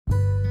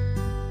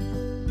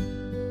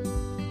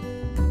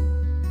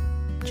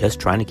just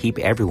trying to keep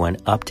everyone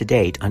up to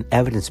date on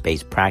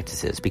evidence-based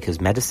practices because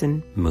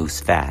medicine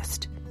moves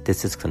fast.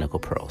 This is Clinical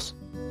Pearls.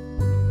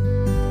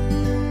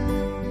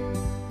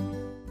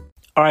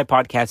 All right,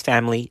 podcast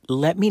family,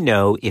 let me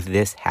know if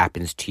this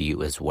happens to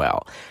you as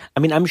well.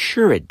 I mean, I'm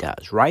sure it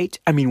does, right?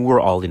 I mean,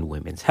 we're all in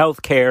women's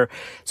healthcare.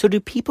 So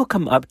do people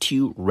come up to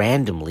you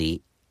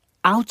randomly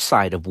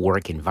outside of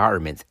work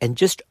environments and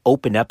just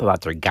open up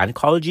about their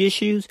gynecology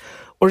issues?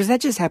 Or does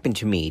that just happen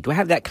to me? Do I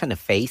have that kind of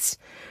face?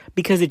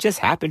 Because it just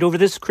happened over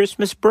this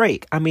Christmas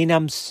break. I mean,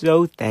 I'm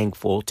so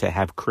thankful to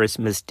have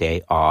Christmas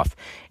Day off,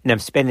 and I'm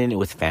spending it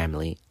with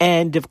family.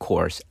 And of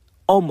course,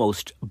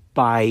 almost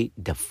by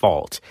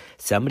default,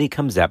 somebody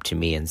comes up to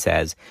me and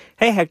says,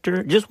 "Hey,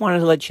 Hector, just wanted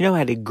to let you know I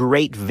had a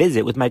great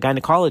visit with my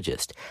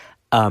gynecologist."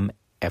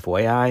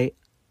 FYI,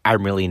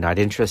 I'm really not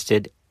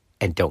interested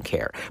and don't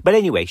care. But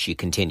anyway, she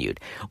continued.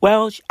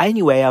 "Well,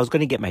 anyway, I was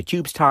going to get my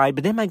tubes tied,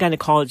 but then my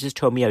gynecologist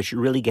told me I should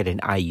really get an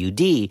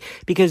IUD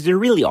because they're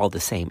really all the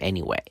same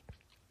anyway."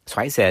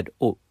 So I said,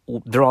 "Oh,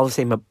 they're all the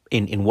same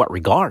in what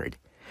regard?"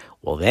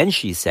 Well, then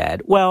she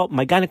said, "Well,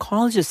 my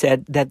gynecologist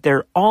said that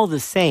they're all the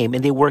same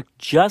and they work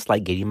just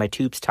like getting my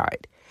tubes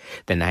tied."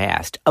 Then I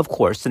asked, of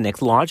course, the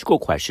next logical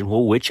question,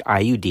 well, which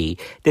IUD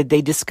did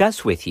they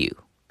discuss with you?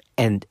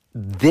 And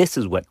this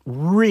is what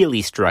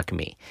really struck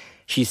me.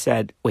 She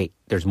said, "Wait,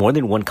 there's more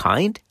than one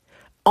kind?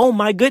 Oh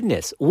my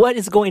goodness, what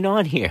is going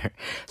on here?"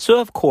 So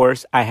of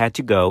course, I had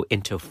to go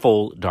into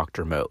full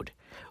doctor mode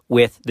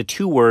with the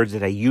two words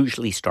that I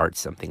usually start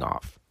something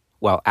off.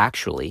 Well,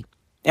 actually,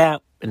 and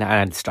I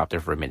had to stop there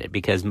for a minute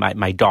because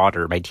my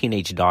daughter, my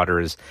teenage daughter,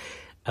 is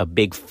a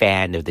big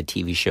fan of the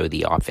TV show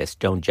The Office.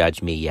 Don't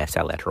judge me. Yes,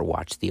 I let her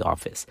watch The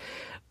Office.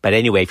 But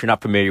anyway, if you're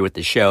not familiar with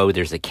the show,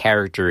 there's a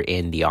character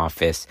in The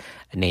Office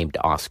named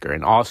Oscar.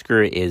 And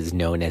Oscar is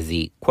known as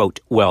the,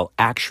 quote, "well,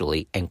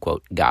 actually," end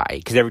quote, guy.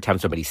 Because every time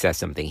somebody says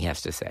something, he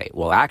has to say,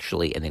 "well,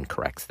 actually," and then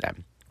corrects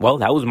them. Well,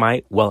 that was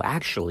my, well,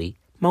 actually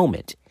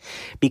moment.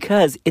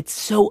 Because it's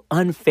so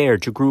unfair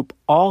to group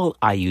all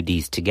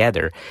IUDs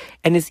together.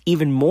 And it's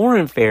even more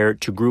unfair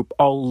to group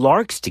all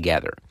LARCs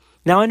together.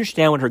 Now, I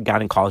understand what her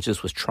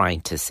gynecologist was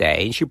trying to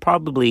say. And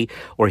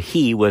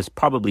he was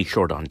probably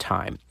short on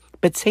time.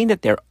 But saying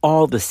that they're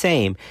all the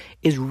same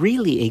is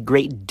really a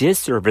great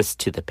disservice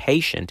to the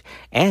patient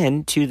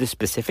and to the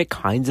specific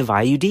kinds of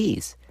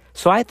IUDs.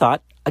 So I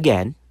thought,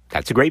 again,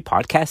 that's a great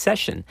podcast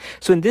session.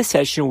 So in this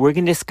session, we're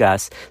going to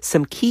discuss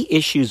some key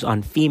issues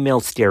on female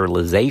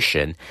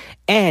sterilization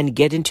and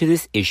get into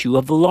this issue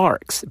of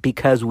LARCs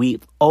because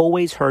we've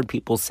always heard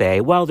people say,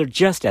 well, they're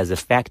just as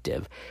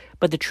effective.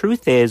 But the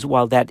truth is,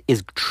 while that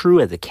is true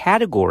as a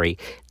category,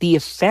 the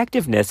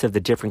effectiveness of the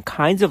different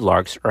kinds of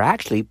LARCs are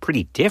actually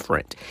pretty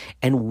different.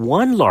 And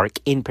one LARC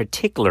in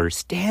particular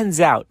stands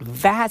out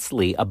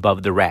vastly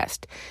above the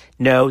rest.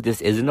 No, this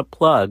isn't a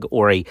plug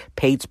or a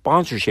paid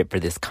sponsorship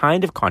for this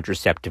kind of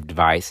contraceptive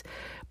device.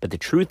 But the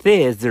truth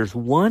is, there's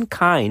one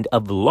kind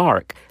of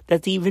LARC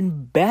that's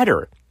even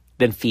better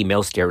than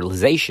female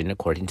sterilization,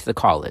 according to the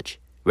college.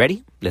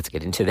 Ready? Let's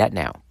get into that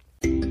now.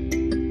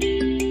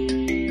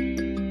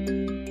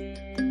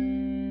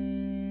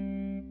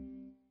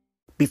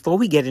 Before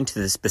we get into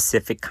the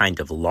specific kind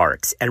of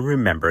LARCs, and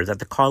remember that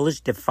the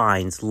college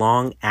defines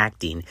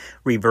long-acting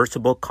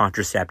reversible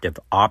contraceptive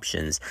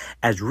options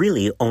as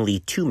really only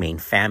two main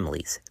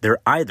families.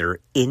 They're either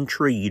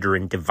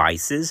intrauterine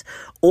devices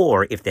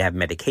or, if they have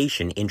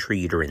medication,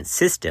 intrauterine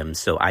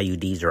systems, so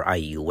IUDs or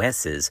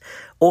IUSs,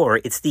 or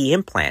it's the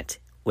implant,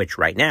 which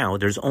right now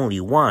there's only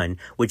one,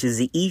 which is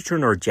the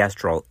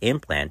etronorgestrel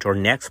implant or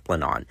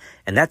Nexplanon,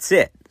 and that's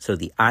it. So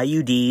the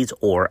IUDs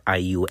or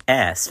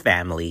IUS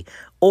family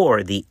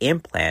or the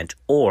implant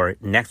or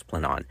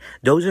Nexplanon.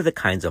 Those are the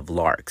kinds of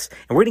LARCs.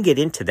 And we're going to get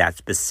into that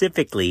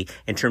specifically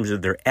in terms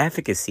of their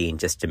efficacy in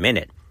just a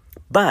minute.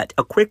 But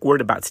a quick word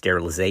about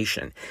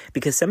sterilization,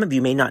 because some of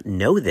you may not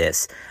know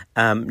this.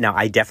 Now,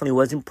 I definitely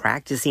wasn't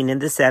practicing in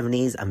the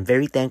 70s. I'm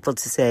very thankful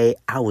to say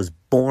I was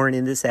born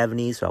in the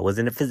 70s, so I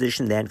wasn't a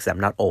physician then because I'm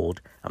not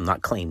old. I'm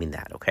not claiming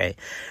that, okay?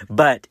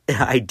 But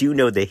I do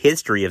know the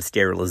history of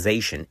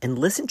sterilization, and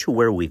listen to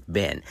where we've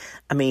been.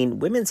 I mean,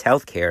 women's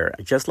healthcare,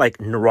 just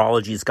like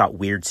neurology's got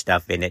weird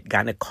stuff in it,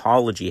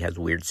 gynecology has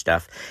weird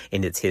stuff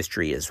in its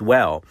history as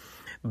well.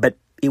 But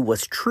it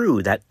was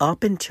true that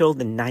up until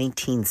the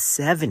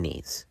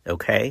 1970s,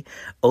 okay,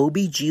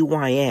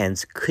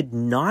 OBGYNs could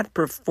not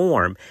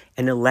perform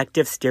an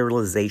elective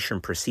sterilization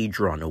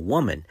procedure on a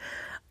woman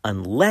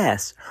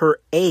unless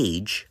her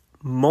age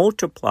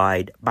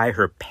multiplied by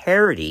her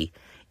parity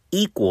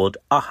equaled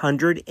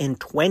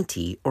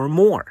 120 or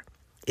more.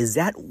 Is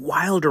that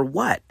wild or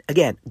what?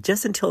 Again,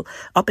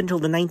 up until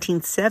the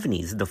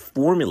 1970s, the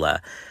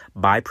formula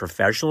by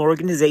professional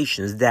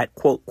organizations that,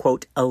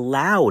 quote,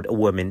 allowed a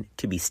woman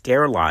to be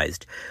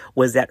sterilized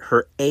was that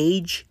her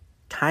age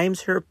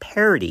times her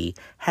parity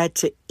had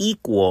to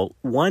equal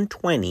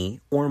 120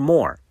 or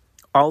more.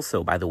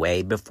 Also, by the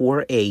way,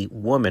 before a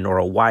woman or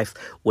a wife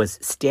was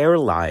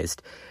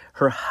sterilized,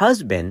 her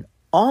husband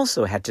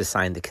also had to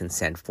sign the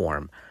consent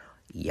form.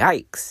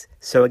 Yikes.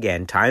 So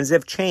again, times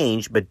have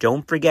changed, but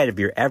don't forget, if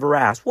you're ever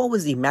asked, what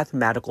was the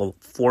mathematical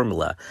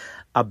formula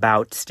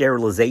about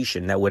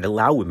sterilization that would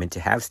allow women to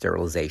have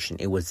sterilization?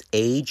 It was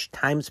age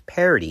times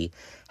parity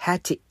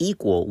had to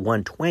equal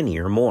 120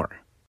 or more.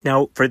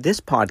 Now, for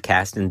this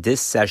podcast and this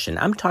session,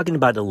 I'm talking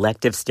about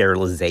elective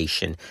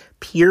sterilization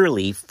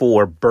purely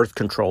for birth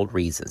control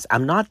reasons.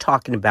 I'm not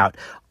talking about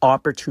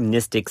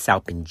opportunistic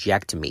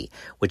salpingectomy,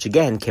 which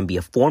again can be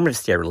a form of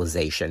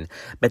sterilization,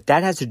 but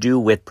that has to do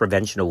with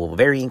prevention of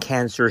ovarian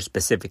cancer,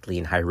 specifically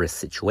in high-risk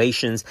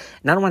situations.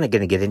 And I don't want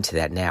to get into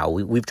that now.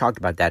 We've talked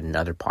about that in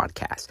other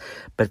podcasts.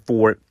 But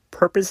for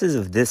purposes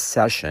of this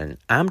session,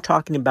 I'm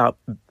talking about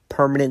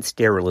permanent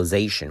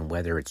sterilization,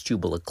 whether it's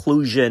tubal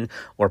occlusion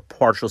or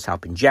partial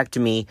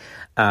salpingectomy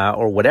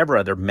or whatever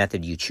other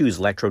method you choose,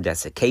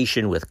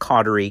 electrodesiccation with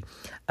cautery.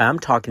 I'm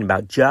talking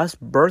about just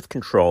birth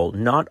control,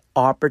 not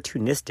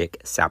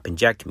opportunistic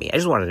salpingectomy. I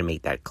just wanted to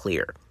make that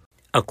clear.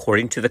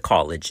 According to the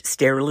college,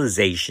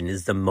 sterilization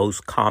is the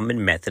most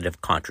common method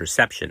of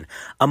contraception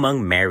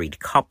among married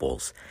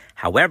couples.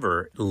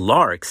 However,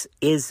 LARCs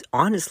is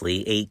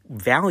honestly a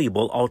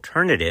valuable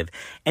alternative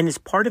and is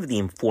part of the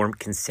informed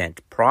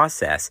consent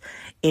process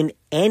in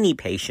any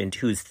patient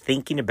who's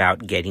thinking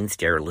about getting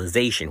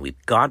sterilization.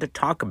 We've got to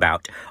talk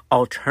about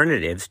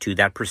alternatives to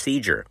that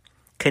procedure.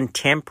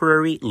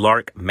 Contemporary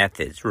LARC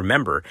methods,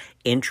 remember,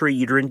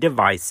 intrauterine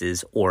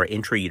devices or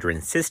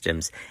intrauterine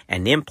systems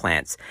and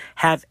implants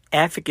have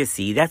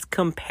efficacy that's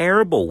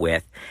comparable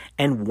with,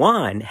 and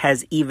one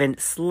has even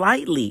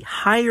slightly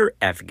higher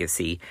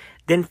efficacy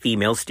than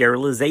female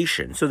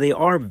sterilization. So they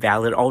are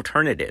valid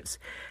alternatives.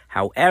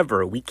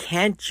 However, we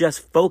can't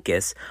just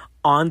focus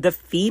on the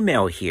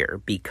female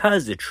here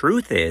because the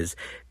truth is,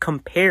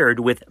 compared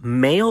with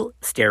male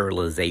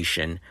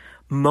sterilization,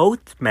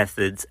 most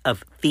methods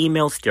of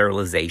female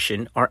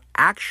sterilization are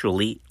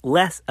actually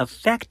less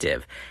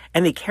effective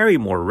and they carry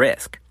more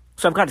risk.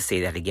 So I've got to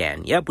say that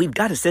again. Yep, we've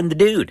got to send the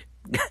dude.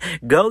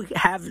 Go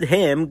have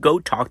him go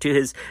talk to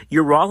his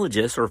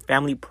urologist or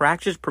family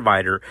practice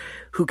provider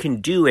who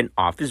can do an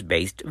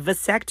office-based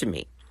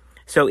vasectomy.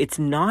 So it's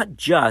not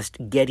just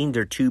getting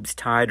their tubes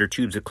tied or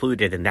tubes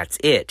occluded and that's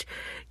it.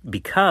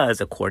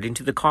 Because according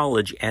to the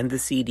college and the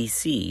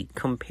CDC,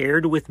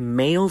 compared with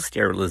male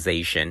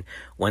sterilization,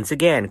 once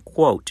again,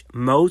 quote,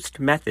 most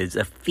methods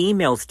of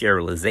female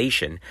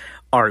sterilization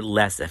are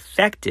less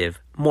effective,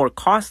 more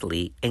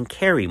costly, and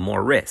carry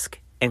more risk,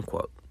 end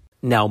quote.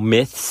 Now,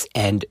 myths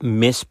and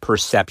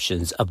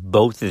misperceptions of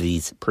both of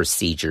these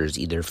procedures,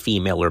 either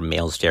female or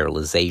male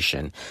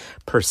sterilization,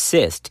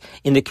 persist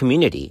in the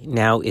community.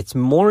 Now, it's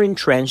more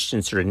entrenched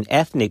in certain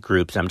ethnic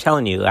groups. I'm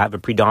telling you, I have a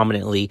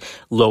predominantly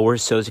lower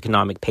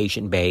socioeconomic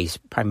patient base,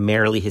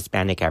 primarily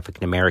Hispanic,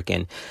 African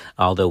American,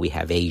 although we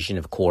have Asian,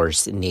 of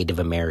course, Native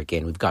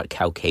American, we've got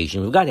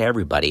Caucasian, we've got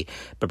everybody,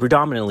 but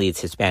predominantly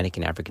it's Hispanic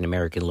and African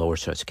American, lower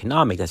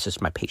socioeconomic. That's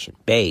just my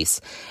patient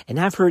base.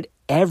 And I've heard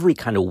every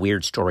kind of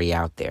weird story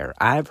out there.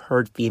 I've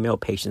heard female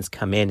patients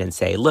come in and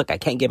say, look, I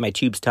can't get my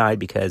tubes tied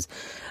because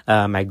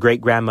my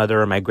great-grandmother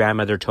or my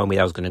grandmother told me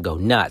that I was going to go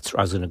nuts or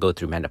I was going to go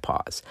through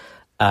menopause.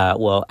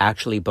 Well,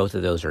 actually, both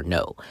of those are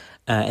no.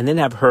 And then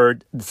I've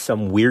heard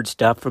some weird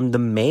stuff from the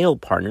male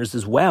partners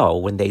as well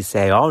when they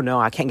say, oh, no,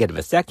 I can't get a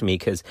vasectomy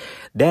because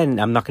then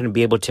I'm not going to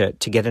be able to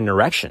get an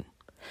erection.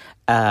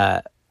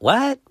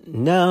 What?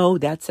 No,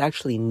 that's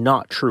actually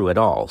not true at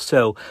all.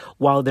 So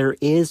while there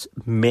is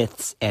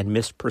myths and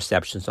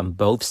misperceptions on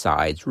both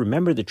sides,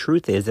 remember the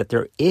truth is that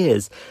there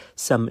is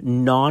some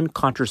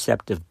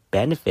non-contraceptive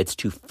benefits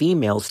to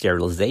female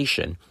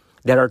sterilization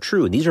that are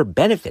true. These are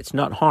benefits,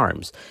 not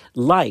harms,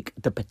 like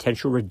the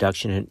potential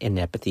reduction in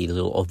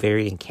epithelial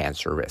ovarian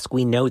cancer risk.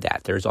 We know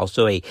that. There's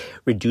also a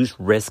reduced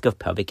risk of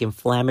pelvic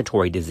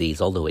inflammatory disease.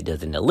 Although it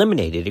doesn't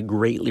eliminate it, it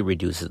greatly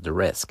reduces the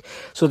risk.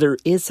 So there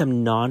is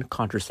some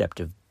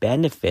non-contraceptive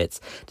benefits,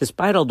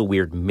 despite all the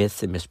weird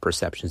myths and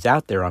misperceptions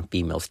out there on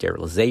female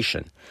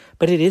sterilization.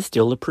 But it is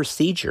still a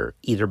procedure,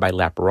 either by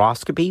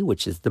laparoscopy,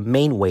 which is the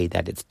main way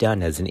that it's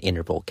done as an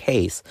interval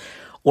case,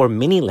 or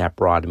mini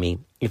laparotomy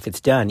if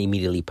it's done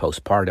immediately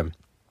postpartum,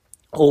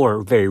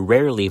 or very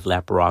rarely if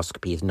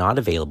laparoscopy is not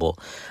available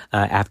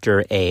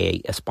after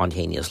a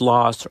spontaneous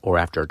loss or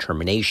after a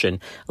termination,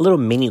 a little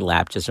mini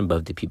lap just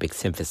above the pubic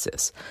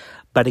symphysis.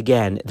 But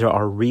again, there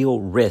are real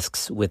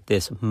risks with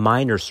this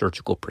minor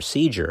surgical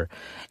procedure,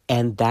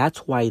 and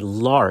that's why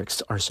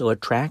LARCs are so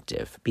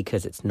attractive,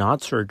 because it's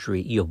not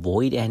surgery, you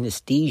avoid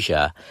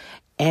anesthesia,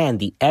 and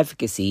the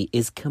efficacy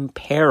is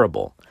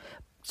comparable.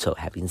 So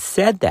having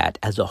said that,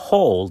 as a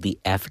whole, the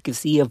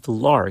efficacy of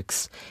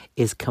LARCs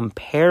is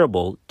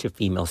comparable to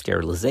female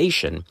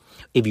sterilization.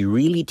 If you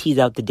really tease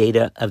out the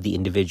data of the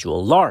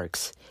individual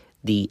LARCs,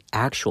 the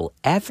actual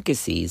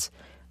efficacies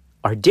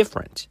are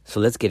different.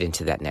 So let's get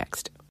into that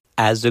next.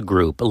 As a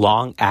group,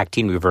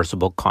 long-acting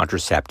reversible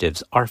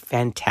contraceptives are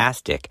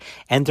fantastic,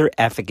 and their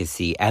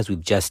efficacy, as we've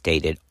just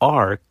stated,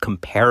 are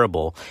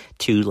comparable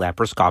to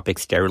laparoscopic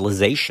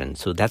sterilization.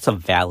 So that's a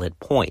valid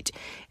point.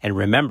 And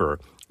remember,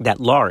 that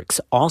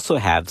LARCs also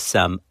have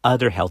some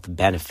other health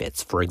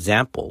benefits. For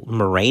example,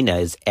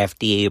 Mirena is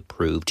FDA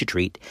approved to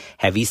treat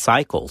heavy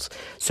cycles.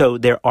 So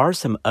there are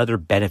some other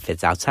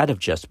benefits outside of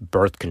just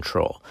birth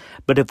control.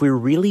 But if we're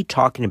really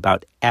talking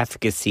about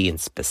efficacy in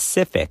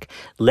specific,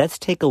 let's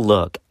take a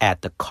look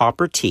at the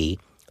copper T.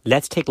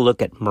 Let's take a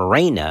look at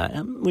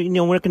Mirena.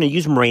 We're going to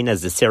use Mirena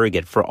as a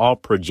surrogate for all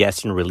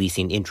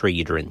progestin-releasing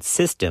intrauterine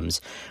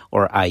systems,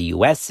 or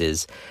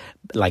IUSs,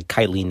 like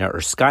Kyleena or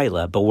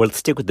Skyla, but we'll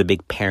stick with the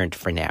big parent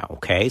for now,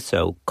 okay?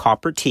 So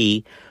copper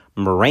T,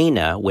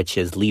 Mirena, which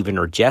is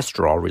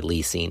levonorgestrel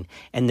releasing,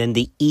 and then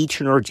the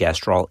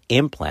etronorgestrel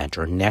implant,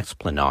 or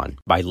Nexplanon.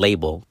 By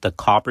label, the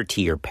copper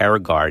T, or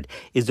Paragard,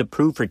 is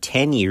approved for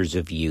 10 years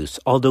of use,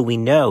 although we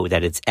know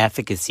that its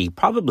efficacy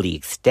probably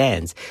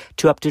extends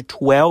to up to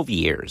 12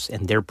 years,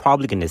 and they're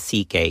probably going to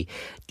seek a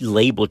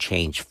label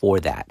change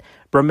for that.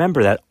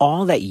 Remember that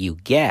all that you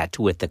get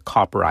with the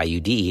copper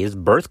IUD is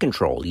birth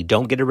control. You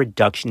don't get a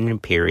reduction in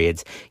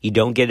periods. You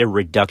don't get a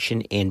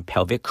reduction in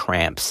pelvic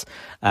cramps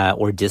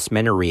or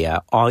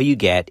dysmenorrhea. All you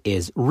get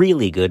is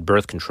really good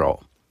birth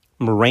control.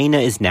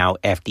 Mirena is now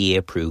FDA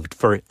approved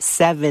for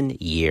 7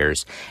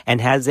 years and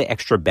has the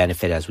extra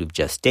benefit, as we've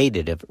just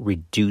stated, of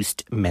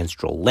reduced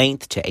menstrual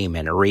length to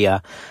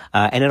amenorrhea,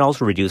 and it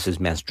also reduces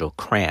menstrual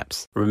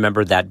cramps.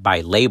 Remember that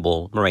by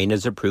label, Mirena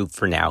is approved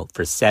for now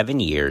for 7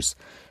 years.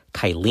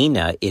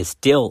 Kyleena is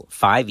still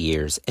 5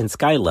 years, and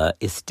Skyla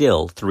is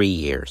still 3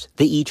 years.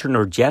 The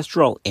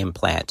etronorgestrel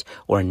implant,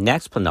 or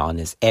Nexplanon,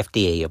 is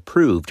FDA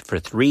approved for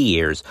 3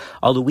 years,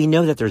 although we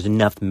know that there's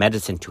enough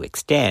medicine to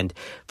extend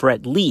for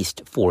at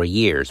least 4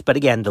 years. But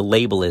again, the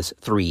label is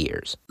 3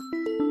 years.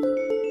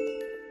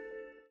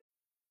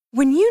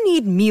 When you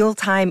need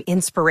mealtime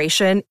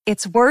inspiration,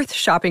 it's worth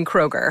shopping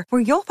Kroger,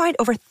 where you'll find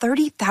over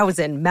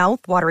 30,000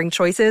 mouth-watering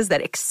choices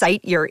that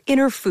excite your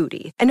inner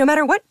foodie. And no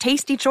matter what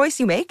tasty choice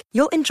you make,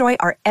 you'll enjoy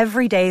our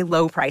everyday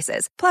low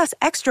prices, plus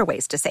extra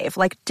ways to save,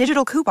 like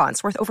digital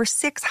coupons worth over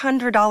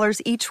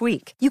 $600 each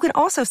week. You can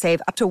also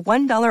save up to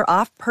 $1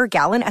 off per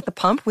gallon at the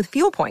pump with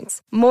fuel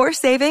points. More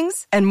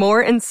savings and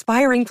more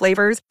inspiring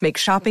flavors make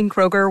shopping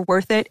Kroger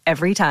worth it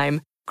every time.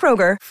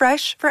 Kroger,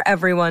 fresh for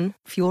everyone.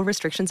 Fuel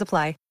restrictions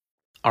apply.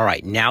 All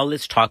right, now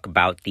let's talk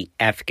about the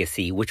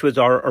efficacy, which was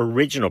our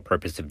original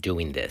purpose of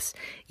doing this.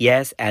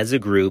 Yes, as a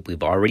group,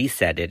 we've already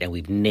said it, and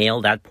we've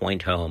nailed that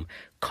point home,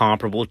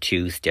 comparable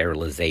to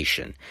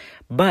sterilization.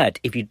 But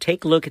if you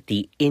take a look at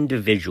the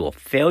individual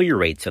failure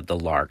rates of the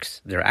LARCs,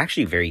 they're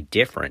actually very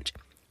different.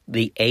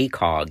 The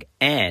ACOG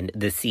and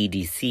the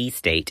CDC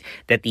state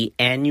that the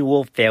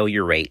annual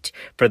failure rate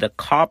for the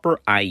copper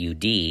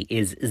IUD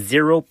is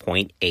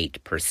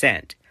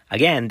 0.8%.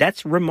 Again,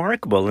 that's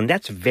remarkable and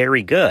that's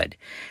very good,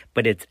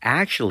 but it's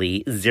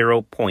actually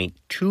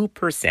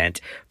 0.2%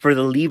 for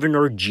the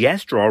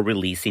levonorgestrel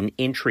releasing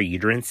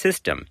intrauterine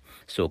system.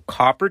 So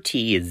copper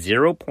T is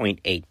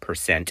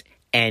 0.8%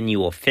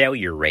 annual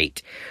failure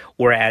rate,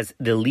 whereas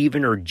the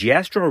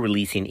levonorgestrel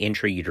releasing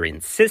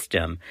intrauterine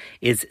system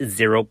is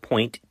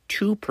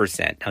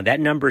 0.2%. Now that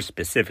number is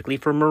specifically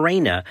for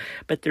Mirena,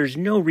 but there's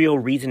no real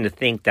reason to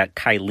think that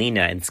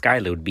Kyleena and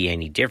Skyla would be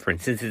any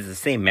different since it's the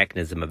same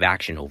mechanism of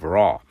action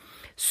overall.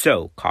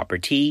 So copper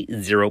T,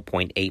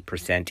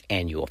 0.8%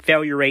 annual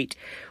failure rate,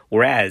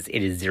 whereas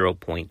it is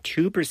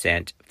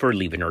 0.2% for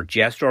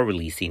levonorgestrel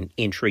releasing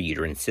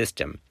intrauterine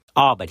system.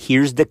 But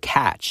here's the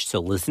catch.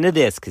 So listen to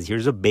this, because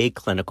here's a big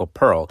clinical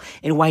pearl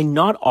and why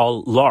not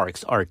all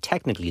LARCs are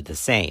technically the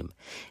same.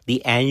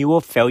 The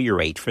annual failure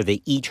rate for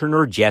the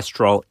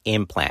etronorgestrel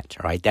implant,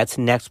 all right, that's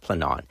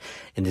Nexplanon.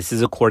 And this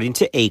is according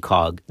to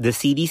ACOG, the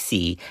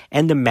CDC,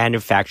 and the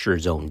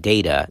manufacturer's own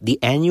data. The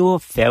annual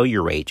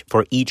failure rate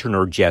for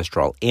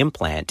etronorgestrel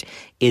implant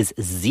is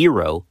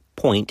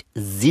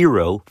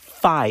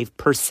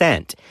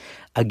 0.05%.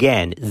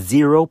 Again,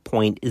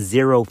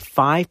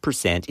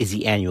 0.05% is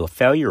the annual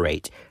failure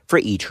rate for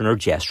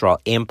etronorgestrel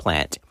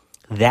implant.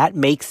 That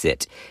makes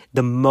it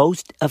the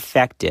most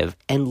effective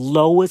and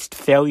lowest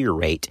failure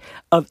rate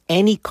of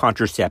any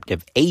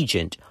contraceptive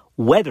agent,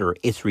 whether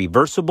it's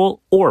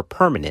reversible or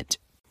permanent.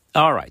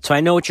 All right, so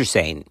I know what you're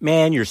saying.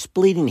 Man, you're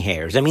splitting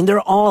hairs. I mean,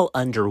 they're all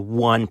under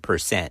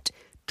 1%.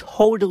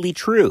 Totally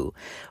true.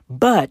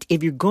 But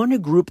if you're going to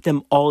group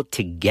them all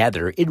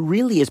together, it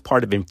really is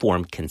part of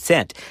informed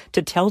consent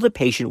to tell the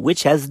patient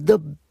which has the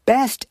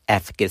best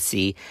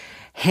efficacy.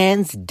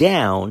 Hands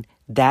down,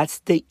 that's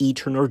the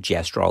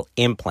etronorgestrel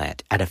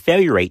implant at a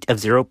failure rate of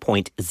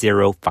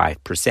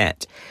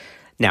 0.05%.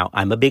 Now,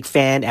 I'm a big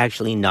fan,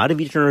 actually, not of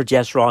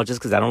etronorgestrel,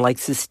 just because I don't like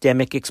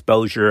systemic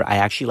exposure. I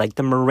actually like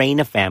the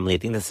Mirena family. I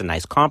think that's a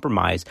nice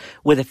compromise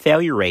with a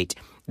failure rate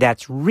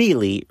that's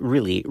really,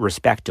 really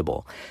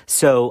respectable.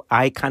 So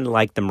I kind of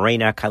like the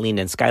Mirena,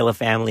 Kyleena, and Skyla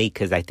family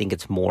because I think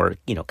it's more,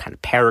 kind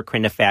of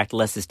paracrine effect,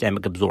 less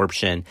systemic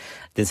absorption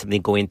than something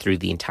going through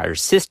the entire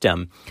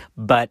system.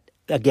 But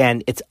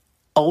again, it's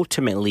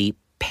ultimately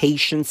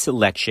patient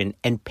selection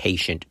and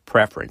patient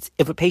preference.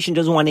 If a patient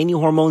doesn't want any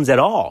hormones at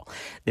all,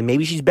 then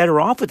maybe she's better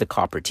off with the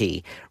copper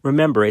T.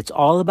 Remember, it's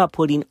all about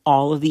putting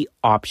all of the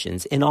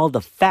options and all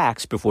the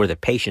facts before the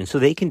patient so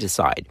they can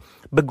decide.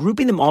 But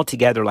grouping them all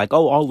together like,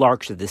 oh, all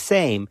LARCs are the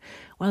same,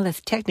 well,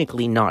 that's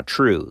technically not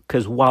true,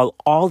 because while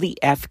all the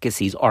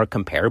efficacies are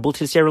comparable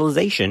to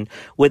sterilization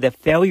with a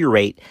failure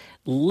rate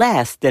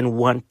less than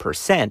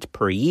 1%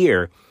 per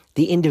year,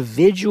 the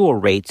individual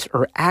rates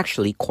are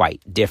actually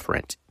quite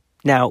different.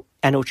 Now,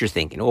 I know what you're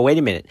thinking. Well, wait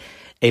a minute.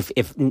 If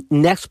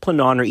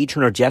Nexplanon or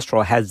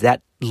etrogestrel has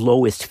that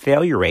lowest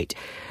failure rate,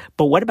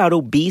 but what about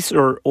obese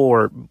or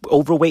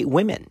overweight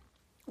women?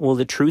 Well,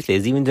 the truth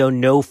is, even though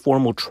no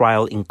formal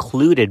trial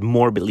included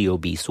morbidly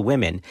obese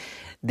women,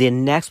 the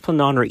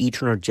Nexplanon or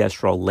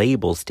etrogestrel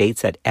label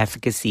states that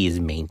efficacy is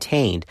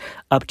maintained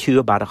up to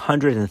about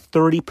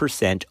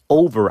 130%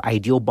 over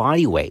ideal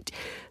body weight.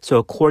 So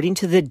according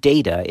to the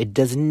data, it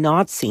does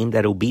not seem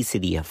that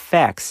obesity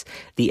affects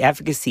the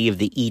efficacy of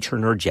the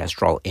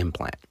etrogestrel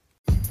implant.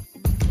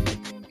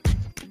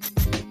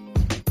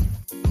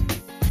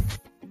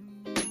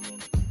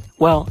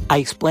 Well, I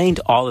explained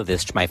all of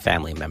this to my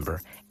family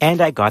member,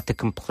 and I got the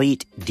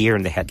complete deer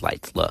in the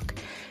headlights look.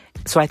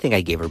 So I think I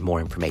gave her more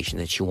information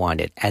than she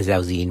wanted as I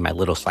was eating my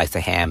little slice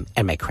of ham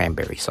and my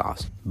cranberry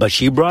sauce. But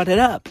she brought it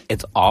up.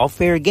 It's all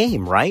fair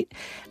game, right?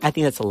 I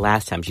think that's the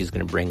last time she's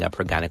going to bring up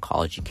her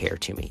gynecology care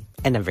to me.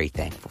 And I'm very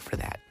thankful for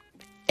that.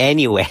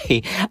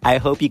 Anyway, I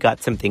hope you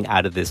got something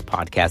out of this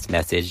podcast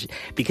message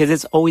because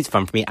it's always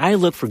fun for me. I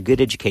look for good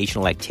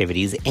educational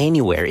activities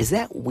anywhere. Is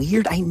that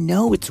weird? I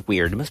know it's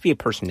weird. It must be a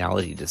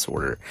personality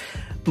disorder.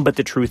 But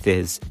the truth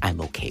is,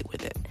 I'm okay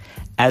with it.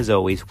 As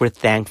always, we're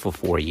thankful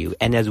for you.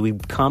 And as we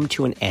come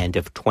to an end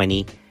of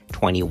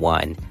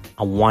 2021,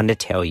 I want to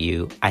tell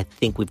you, I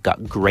think we've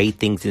got great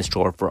things in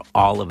store for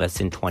all of us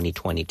in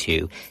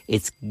 2022.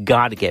 It's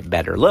got to get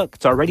better. Look,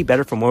 it's already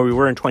better from where we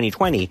were in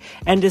 2020.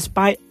 And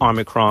despite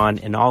Omicron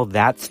and all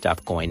that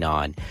stuff going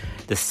on,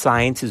 the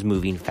science is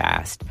moving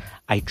fast.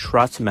 I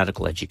trust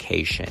medical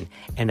education,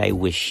 and I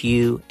wish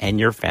you and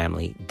your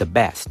family the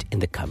best in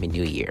the coming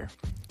new year.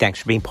 Thanks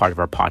for being part of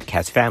our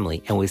podcast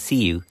family, and we'll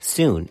see you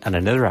soon on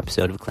another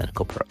episode of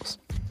Clinical Pearls.